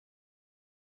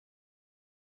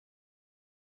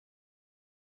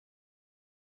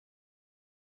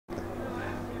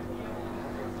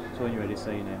when you're ready,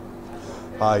 say your name.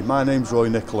 Hi, my name's Roy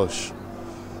Nicholas.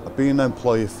 I've been an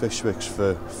employee of Fishwick's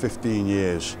for 15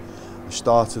 years. I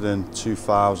started in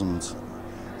 2000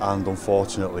 and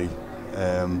unfortunately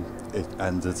it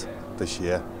ended this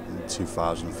year in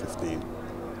 2015.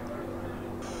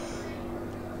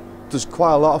 There's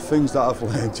quite a lot of things that I've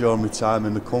learned during my time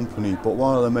in the company, but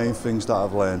one of the main things that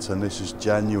I've learned, and this is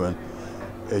genuine,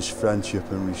 is friendship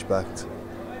and respect.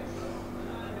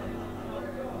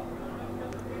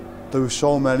 There were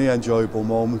so many enjoyable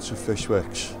moments at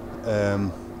Fishwick's.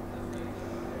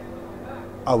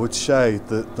 I would say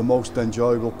that the most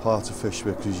enjoyable part of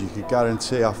Fishwick's is you could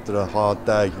guarantee after a hard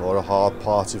day or a hard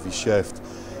part of your shift,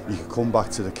 you could come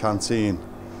back to the canteen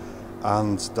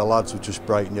and the lads would just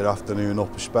brighten your afternoon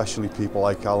up, especially people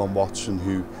like Alan Watson,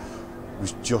 who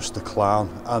was just a clown,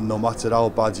 and no matter how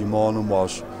bad your morning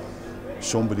was,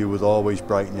 somebody would always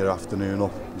brighten your afternoon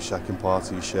up, your second part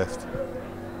of your shift.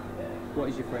 What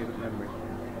is your favourite memory?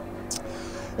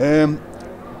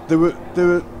 There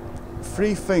were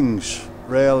three things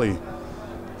really.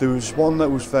 There was one that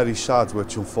was very sad,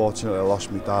 which unfortunately I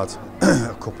lost my dad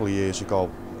a couple of years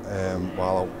ago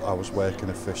while I was working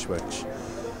at Fishwick's.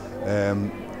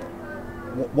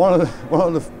 One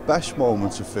of the best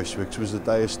moments of Fishwick's was the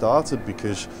day I started,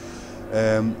 because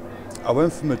I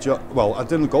went from a job. Well, I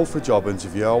didn't go for a job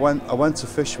interview. I went to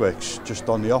Fishwick's just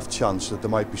on the off chance that there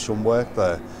might be some work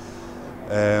there.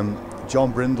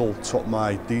 John Brindle took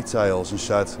my details and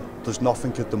said, "There's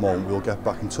nothing at the moment, we'll get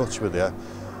back in touch with you."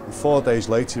 And 4 days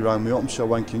later he rang me up and said,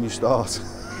 "When can you start?"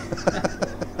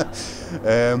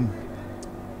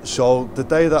 So the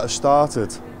day that I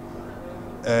started,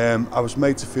 I was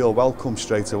made to feel welcome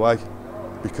straight away,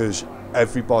 because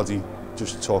everybody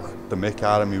just took the mick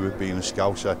out of me with being a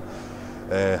Scouser.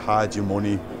 Hide your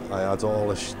money, I had all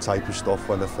this type of stuff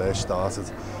when I first started.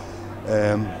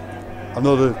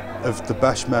 Another of the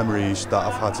best memories that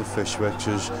I've had at Fishwick's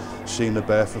is seeing the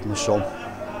birth of my son.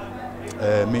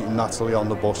 Meeting Natalie on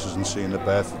the buses and seeing the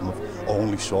birth of my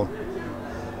only son.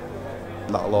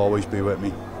 That'll always be with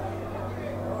me.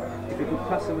 If you could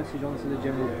pass a message on to the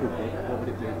general public, what would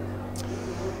it be?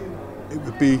 It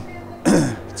would be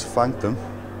to thank them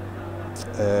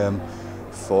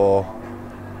for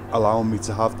allowing me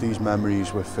to have these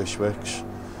memories with Fishwick's,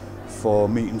 for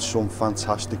meeting some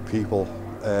fantastic people,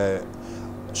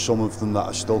 some of them that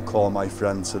I still call my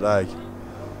friend today.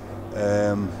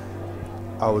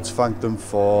 I would thank them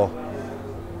for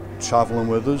travelling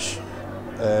with us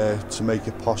to make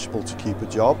it possible to keep a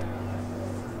job.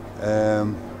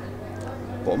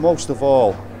 But most of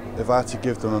all, if I had to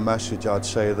give them a message, I'd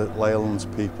say that Leyland's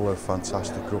people are a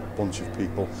fantastic bunch of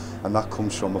people, and that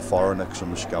comes from a foreigner, because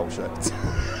I'm a Scouser.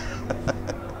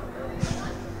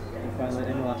 Finally,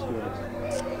 any last words?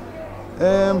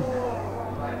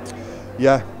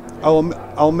 Yeah,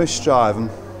 I'll miss driving.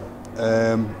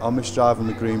 I'll miss driving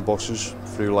the green buses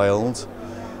through Leyland,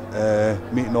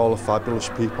 meeting all the fabulous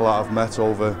people that I've met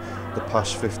over the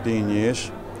past 15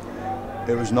 years.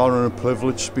 It was an honour and a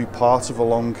privilege to be part of a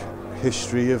long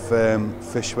history of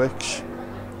Fishwick's.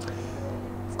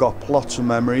 I've got lots of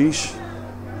memories,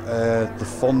 the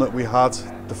fun that we had,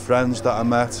 the friends that I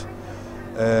met,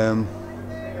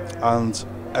 and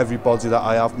everybody that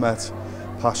I have met,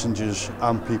 passengers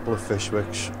and people of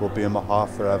Fishwick's, will be in my heart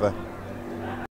forever.